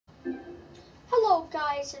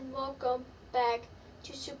guys, and welcome back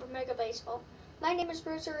to Super Mega Baseball. My name is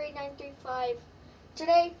Bruiser8935.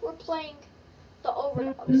 Today we're playing the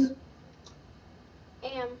Overdogs.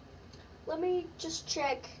 And let me just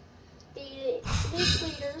check the league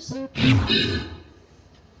leaders. And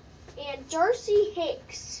Darcy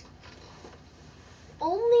Hicks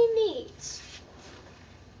only needs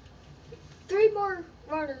 3 more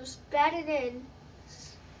runners batted in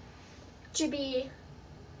to be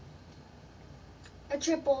a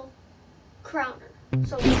triple crowner.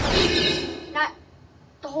 So not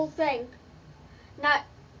the whole thing, not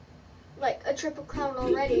like a triple crown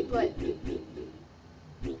already, but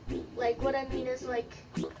like what I mean is like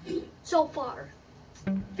so far.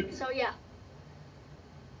 So yeah.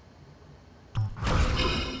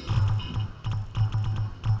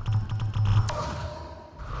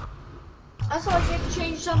 Also, I did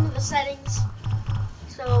change some of the settings.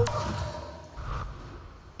 So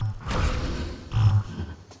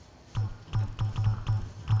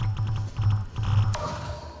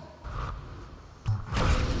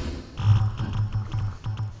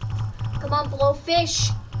come on,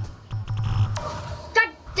 Blowfish. God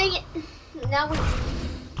dang it. Now we...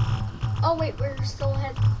 Oh, wait, we're still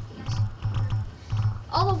ahead. Yes.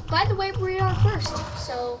 Although, by the way, we are first.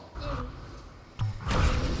 So,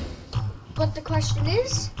 But the question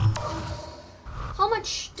is, how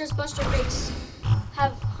much does Buster Bates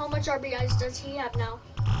have? How much RBIs does he have now?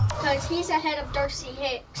 Because he's ahead of Darcy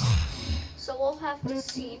Hicks. So we'll have to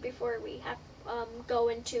see before we have go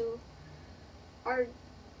into our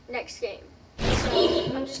next game.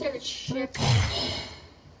 So I'm just gonna check.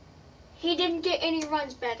 He didn't get any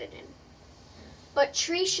runs batted in. But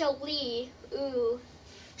Trisha Lee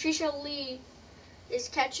is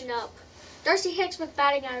catching up. Darcy Hicks with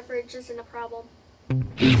batting average isn't a problem.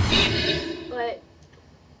 But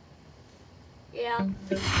yeah.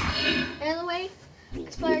 Anyway,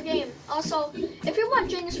 let's play our game. Also, if you want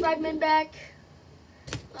Janice Redmond back,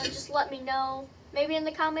 just let me know. Maybe in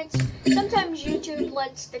the comments. Sometimes YouTube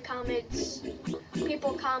lets the comments,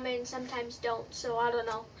 people comment, sometimes don't, so I don't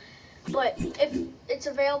know. But if it's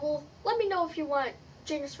available, let me know if you want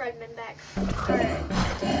Janice Redmond back.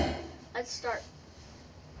 Alright, let's start.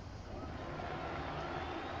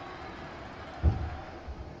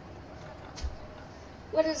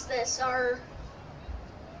 What is this?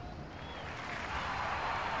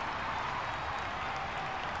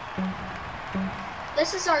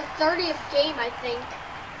 This is our 30th game, I think.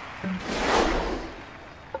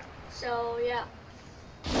 So, yeah.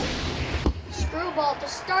 Screwball to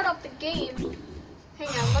start off the game. Hang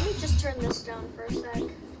on, let me just turn this down for a sec.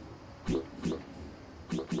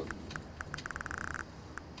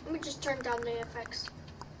 Let me just turn down the effects.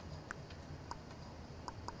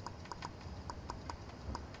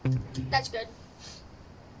 That's good.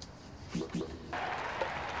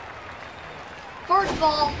 First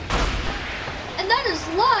ball. And that is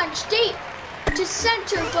launched deep to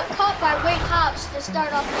center, but caught by Wade Hobbs to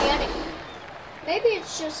start off the inning. Maybe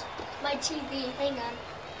it's just my TV. Hang on.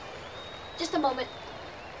 Just a moment.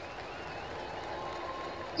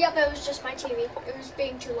 Yep, it was just my TV. It was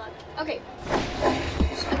being too loud. Okay.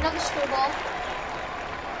 So another screwball.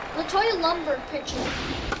 Latoya Lumber pitching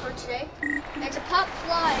for today. It's a pop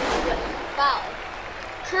fly with foul.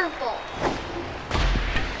 Curveball.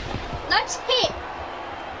 Let's hit.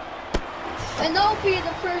 And that'll be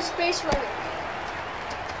the first base runner.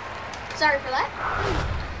 Sorry for that.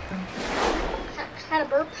 Had a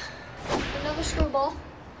burp. Another screwball.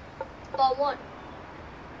 Ball 1.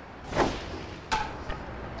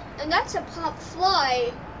 And that's a pop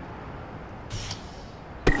fly.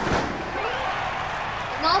 And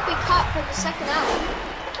that'll be caught for the second out.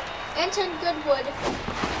 Anton Goodwood.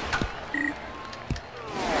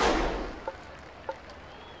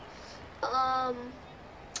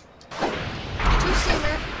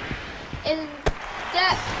 Two-seamer. And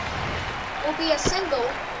that will be a single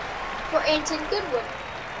for Anton Goodwood.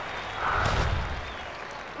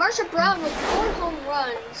 Marsha Brown with 4 home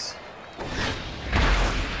runs.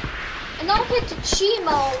 And I'll hit to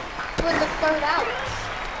Chimo for the third out.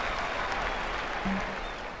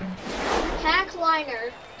 Hack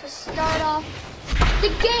liner to start off the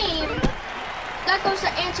game. That goes to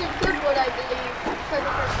Anton Goodwood, I believe, for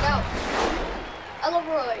the first out.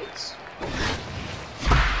 Elroyds.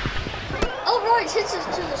 Elroyds hits us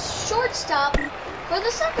to the shortstop for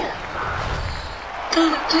the second out.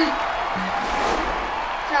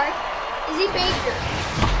 Sorry. Izzy Baker.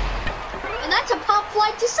 And that's a pop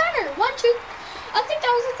fly to center. 1-2. I think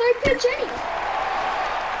that was the 3rd pitch inning.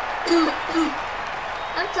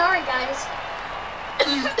 I'm sorry, guys.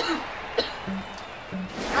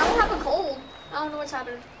 I don't have a cold. I don't know what's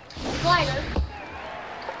happening. Glider.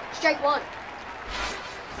 Strike one.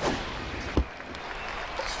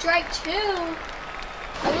 Strike two.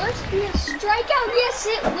 Will this be a strikeout? Yes,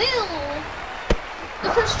 it will. The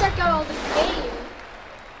first strikeout of the game.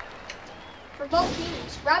 For both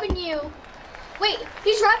teams. Robbing you. Wait,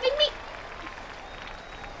 he's robbing me?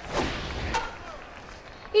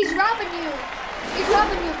 He's robbing you. He's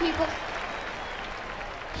robbing you, people.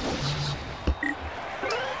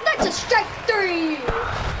 That's a strike three.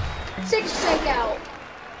 6 strikeout.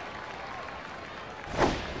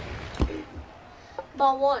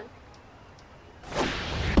 Ball one.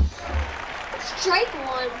 Strike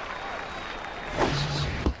one.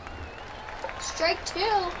 Strike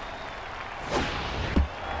two.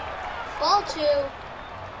 Ball two.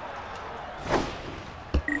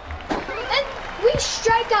 And we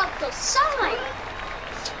strike out the side.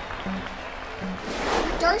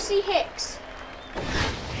 Darcy Hicks.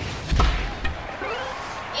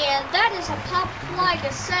 And that is a pop fly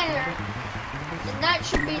to center. And that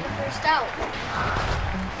should be the first out.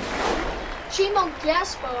 Chimo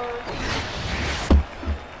Gaspar.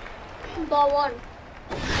 Ball one.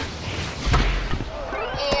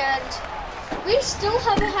 And we still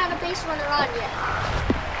haven't had a base runner on yet.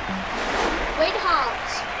 Wade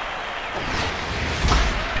Hobbs.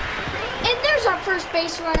 And there's our first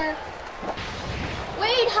base runner.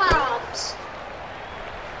 Wade Hobbs.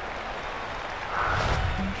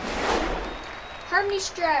 Harmony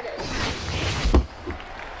Stratus.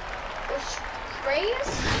 Reyes?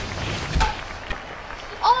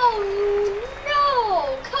 Oh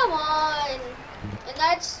no! Come on! And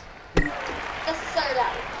that's the third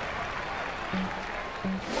out.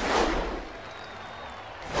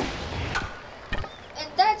 And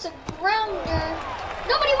that's a grounder.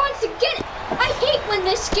 Nobody wants to get it. I hate when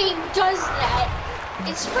this game does that.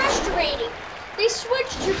 It's frustrating. They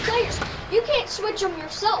switched your players. You can't switch them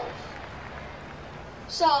yourself.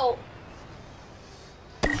 So,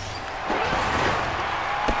 and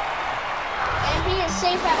he is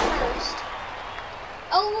safe at first.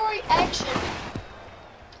 Elroy action.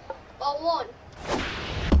 Ball one.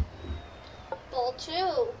 Ball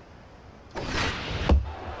two.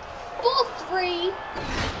 Ball three.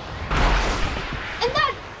 And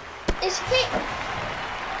that is hit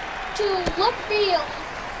to left field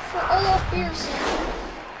for Olaf Pearson.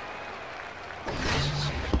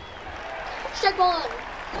 Strike one.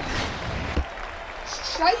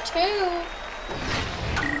 Strike two.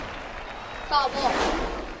 Foul ball.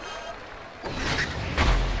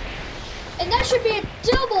 And that should be a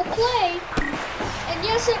double play. And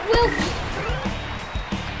yes, it will be.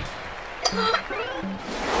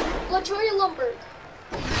 LaToya Lundberg.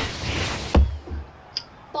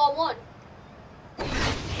 Ball one.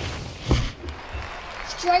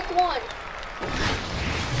 Strike one.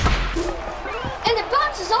 And it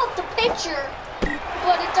bounces off the pitcher,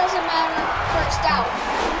 but it doesn't matter. First out.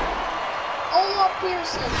 Olaf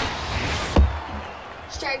Pearson.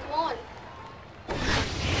 Strike one.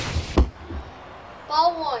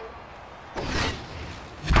 Ball one.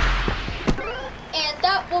 And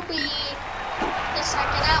that will be the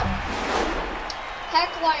second out.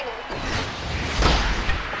 Heckliner.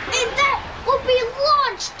 And that will be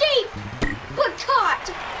launched deep, but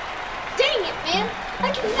caught. Dang it, man.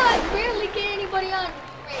 I cannot barely get anybody on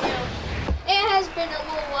right now. It has been a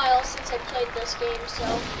little while since I played this game,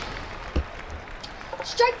 so.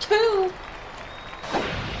 Strike two.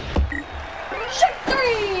 Strike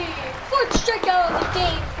three. Fourth strikeout of the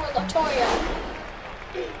game for LaToya.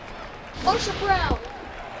 Osha Brown.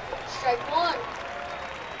 Strike one.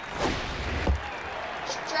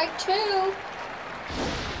 Strike two.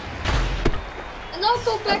 And I'll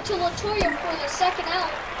go back to LaToya for the second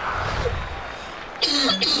out.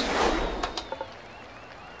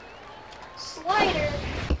 Slider.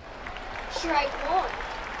 Strike one.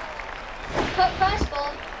 Cut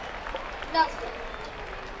fastball. Nothing.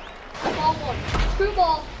 Ball one. True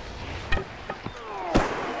ball.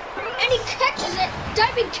 And he catches it.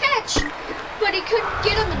 Diving catch. But he couldn't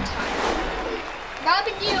get him in time.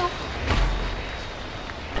 Robbing you.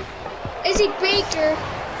 Izzy Baker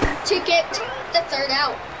to get the third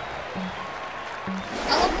out.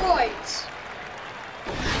 Elroy's.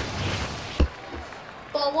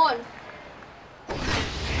 Ball one.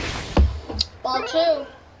 Ball two.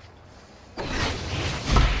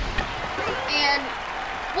 And,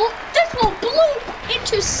 well, this one blew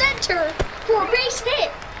into center for a base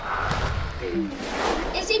hit.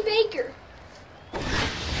 Izzy Baker.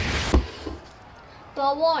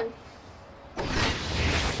 Ball one.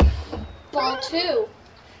 Ball two.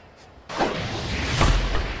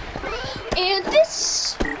 And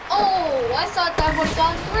this, oh, I thought that would have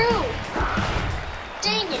gone through.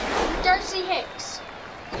 Dang it, Darcy Hicks.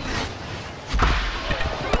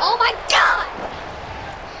 Oh my god!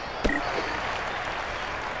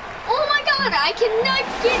 Oh my god, I cannot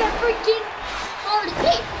get a freaking hard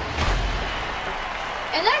hit.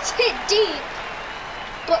 And that's hit deep,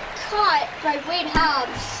 but caught by Wade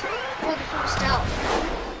Hobbs for the first out.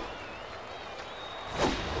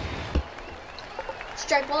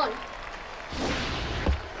 Strike one.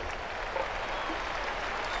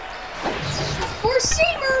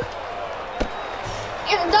 Four-seamer.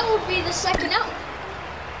 And that would be the second out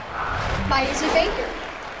by Izzy Baker.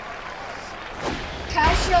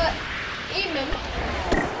 Kasha Eamon.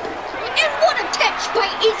 And what a catch by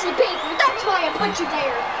Izzy Baker. That's why I put you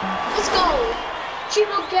there. Let's go.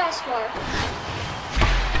 Chimo Gaspar.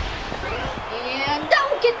 And that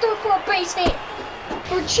will get through for a base hit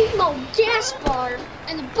for Chimo Gaspar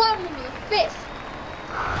in the bottom of the fifth.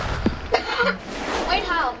 Wade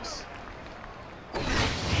Hobbs.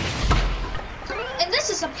 And this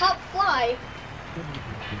is a pop fly.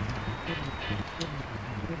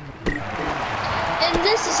 And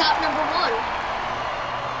this is out number one.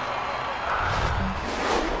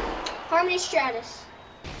 Harmony Stratus.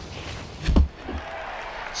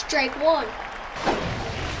 Strike one.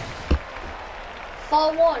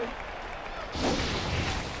 Ball one.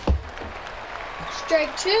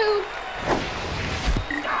 Strike two.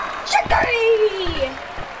 Strike three.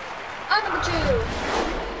 Out number two.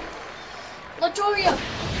 Latoria.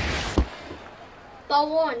 Ball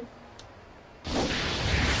one.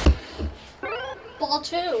 Ball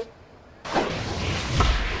two.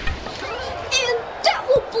 And that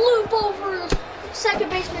will bloop over second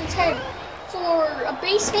baseman's head for a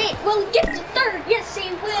base hit. Will he get to third? Yes,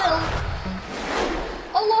 he will.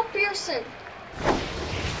 Olaf Pearson.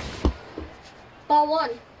 Ball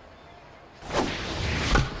one.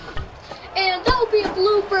 And that will be a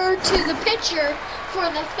blooper to the pitcher for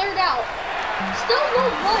the third out. Still no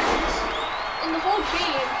runs in the whole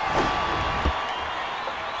game.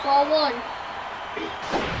 Ball one.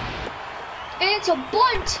 And it's a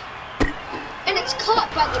bunt. And it's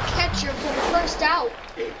caught by the catcher for the first out.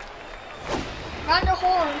 Round the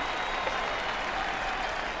horn.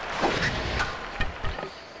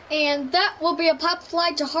 And that will be a pop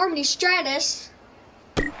fly to Harmony Stratus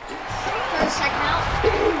for the second out.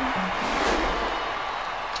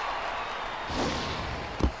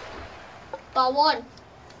 Ball one.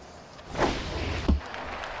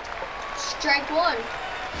 Strike one.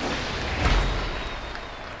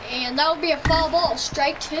 And that will be a foul ball.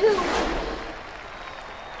 Strike two.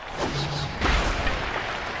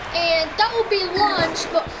 And that will be launched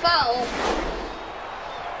but foul.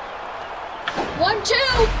 1-2.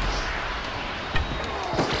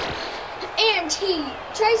 And he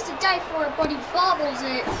tries to dive for it, but he bobbles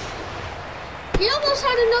it. He almost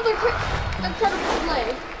had another incredible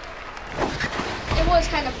play. It was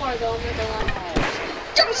kind of far though, I'm not gonna lie.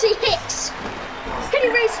 Darcy Hicks! Can he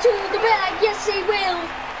race to the bag? Yes, he will.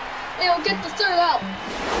 He'll get the third out.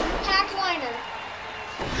 Hackliner.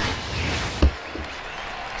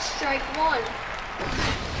 Strike one.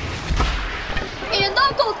 And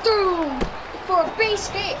they'll go through for a base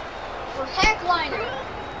hit for Hackliner.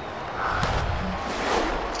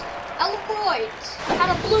 Ella Freud had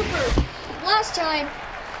a blooper last time.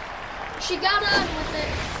 She got on with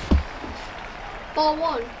it. Ball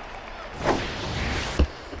one.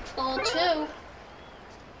 Ball two.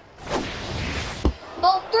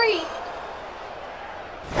 Ball three.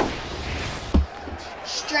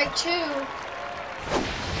 Strike two.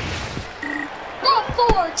 Ball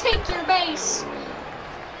four. Take your base.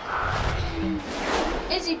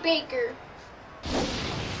 Izzy Baker.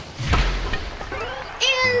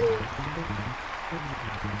 And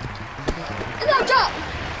now drop.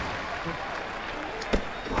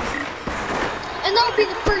 And that'll be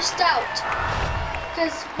the first out.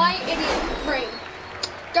 Because my idiot brain.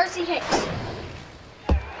 Darcy Hicks.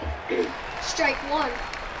 Strike one.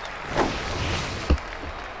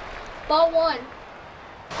 Ball one.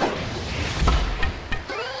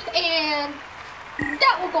 And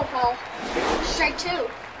that will go foul. Strike two.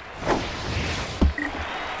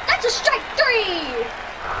 That's a strike three.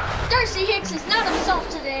 Darcy Hicks is not himself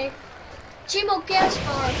today. Chimo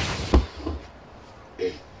Gaspar.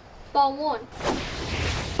 Ball one.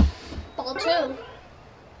 Ball two.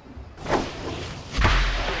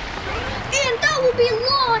 And that will be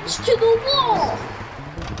launched to the wall.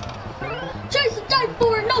 Tries to dive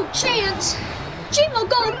for it, no chance. Chimo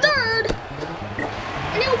going third.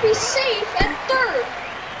 And he'll be safe at third.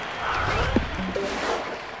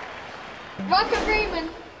 Rocket Raymond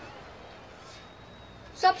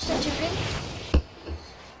substituted.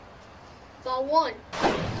 Ball one.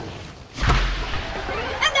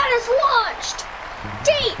 And that is launched.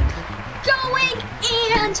 Deep. Going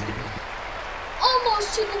and and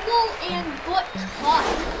almost to the wall and but caught.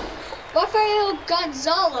 Rafael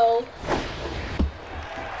Gonzalo.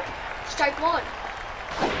 Strike one.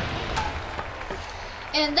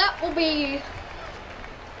 And that will be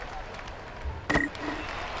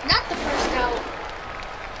not the first out.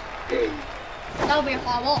 That'll be a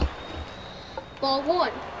foul ball. Ball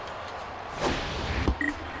one.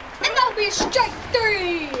 And that'll be a strike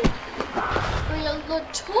three.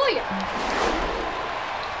 Latoya.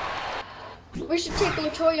 We should take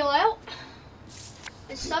Latoya out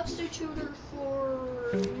and substitute her for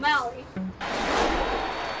Mallory.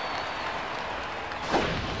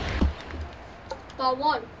 Ball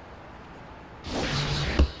one.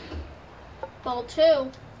 Ball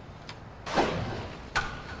two.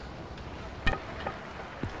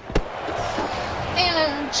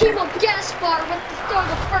 And Chimo Gaspar with the throw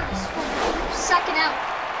to first for second out.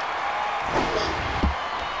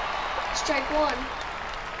 Strike one.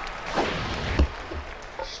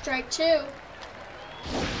 Strike two.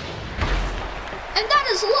 And that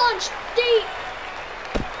is launched deep.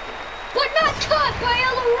 But not caught by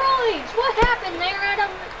Ella Royds. What happened there? I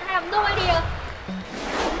have no idea.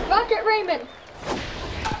 Rocket Raymond.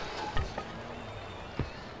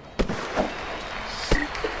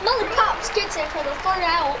 Molly Pops gets it for the third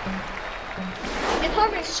out. And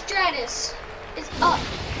Harvey Stratus is up.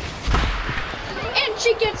 And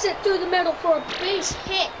she gets it through the middle for a base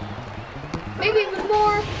hit. Maybe even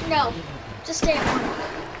more. No. Just stay up.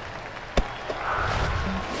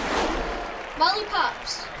 Molly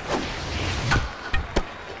Pops.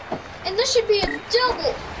 And this should be a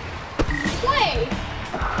double play.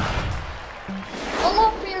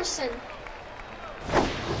 Olaf Pearson.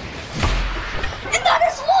 And that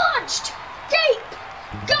is launched! Deep!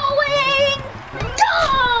 Going!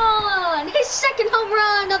 Gone! His second home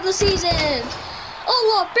run of the season!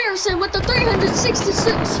 Olaf Pearson with the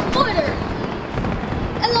 366-footer!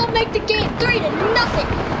 And they'll make the game 3-0.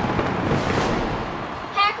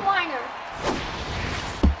 Hack Weiner.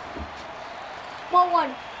 Ball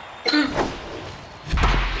one.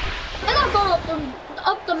 And I'm going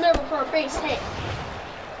up the middle for a base hit.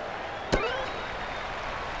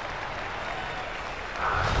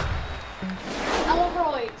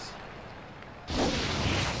 Elroyds.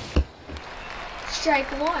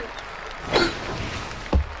 Strike one.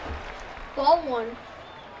 Ball one.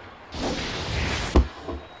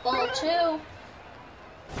 Ball two.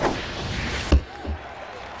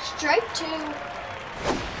 Strike two.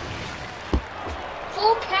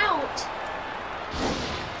 Full count.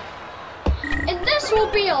 And this will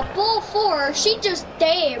be a ball four. She just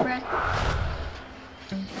damn.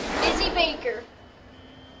 Izzy Baker.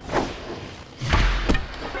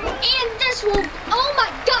 And this will, oh my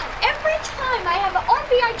God, every time I have an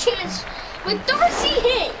RBI chance with Darcy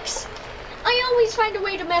Hicks, I always find a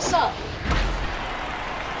way to mess up.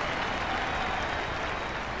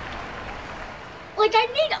 Like, I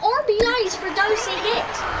need RBIs for Darcy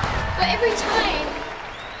Hicks, but every time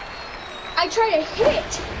I try to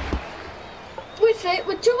hit with it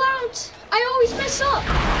with 2 outs, I always mess up.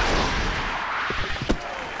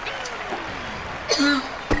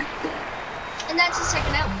 And that's the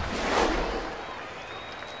second out.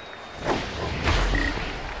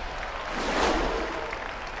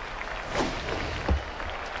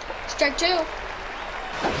 Strike two.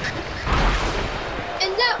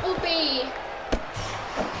 And that will be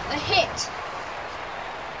a hit.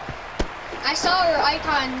 I saw her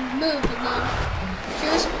icon move and then she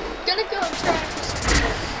was gonna go and try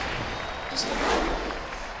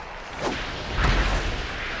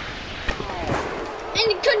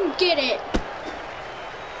and couldn't get it.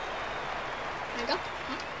 There you go.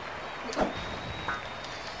 There you go.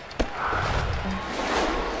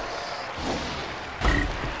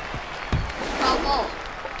 Foul ball.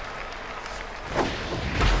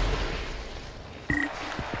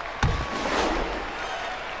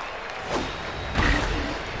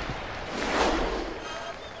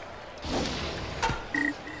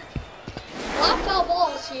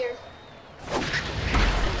 Here.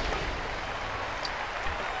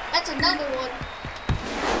 That's another one.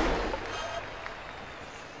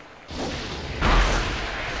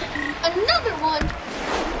 Another one.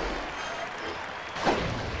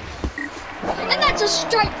 And that's a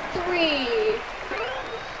strike three.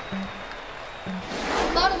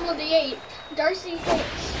 Bottom of the 8th. Darcy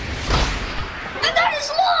Hicks. And that is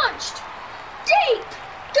launched. Deep.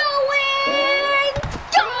 Going.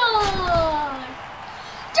 Gone.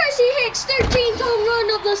 Darcy Hicks, 13th home run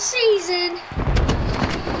of the season,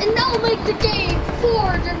 and that'll make the game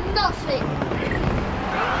 4-0.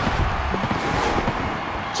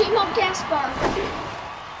 Chimo Gaspar.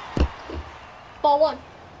 Ball one.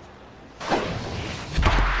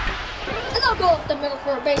 I'll go up the middle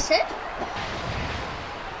for a base hit.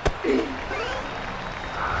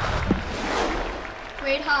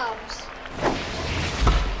 Wade Hobbs.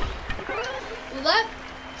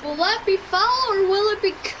 Will that be foul or will it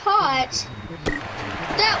be caught?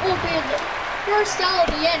 That will be the first out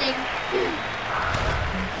of the inning.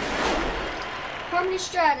 Harmony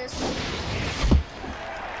Stratus.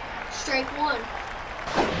 Strike one.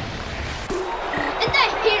 And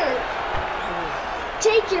that hitter.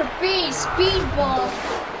 Take your base, speedball.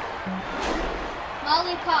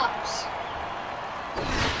 Lollipops.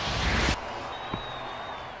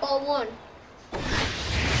 Ball one.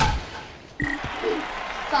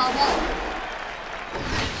 Foul ball.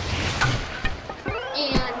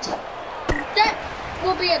 And that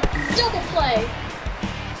will be a double play.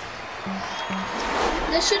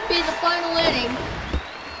 This should be the final inning.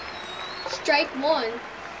 Strike one.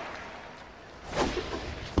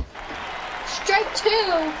 Strike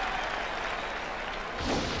two.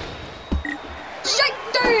 Strike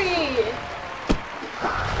three.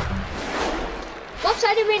 Whoops,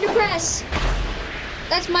 I didn't mean to press.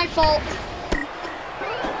 That's my fault.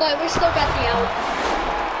 But we still got the out.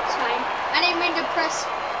 It's fine. I didn't mean to press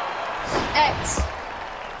X.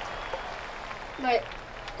 But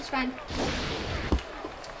it's fine.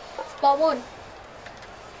 Ball one.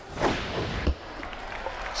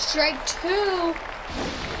 Strike two.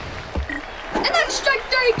 And then strike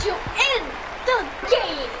three to end the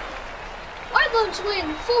game. Marlins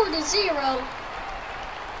win 4-0.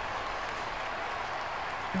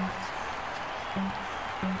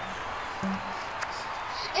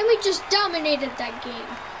 And we just dominated that game.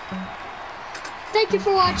 Thank you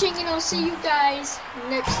for watching, and I'll see you guys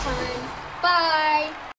next time. Bye.